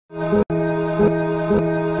This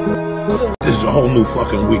is a whole new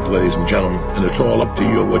fucking week, ladies and gentlemen, and it's all up to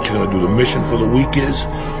you what you're gonna do. The mission for the week is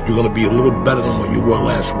you're gonna be a little better than what you were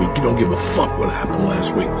last week. You don't give a fuck what happened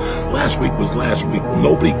last week. Last week was last week.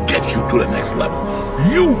 Nobody gets you to the next level.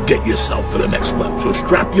 You get yourself to the next level. So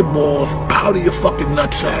strap your balls, powder your fucking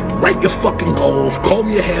nutsack, write your fucking goals,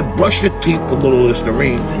 comb your hair, brush your teeth with a little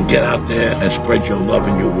Listerine, and get out there and spread your love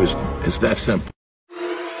and your wisdom. It's that simple.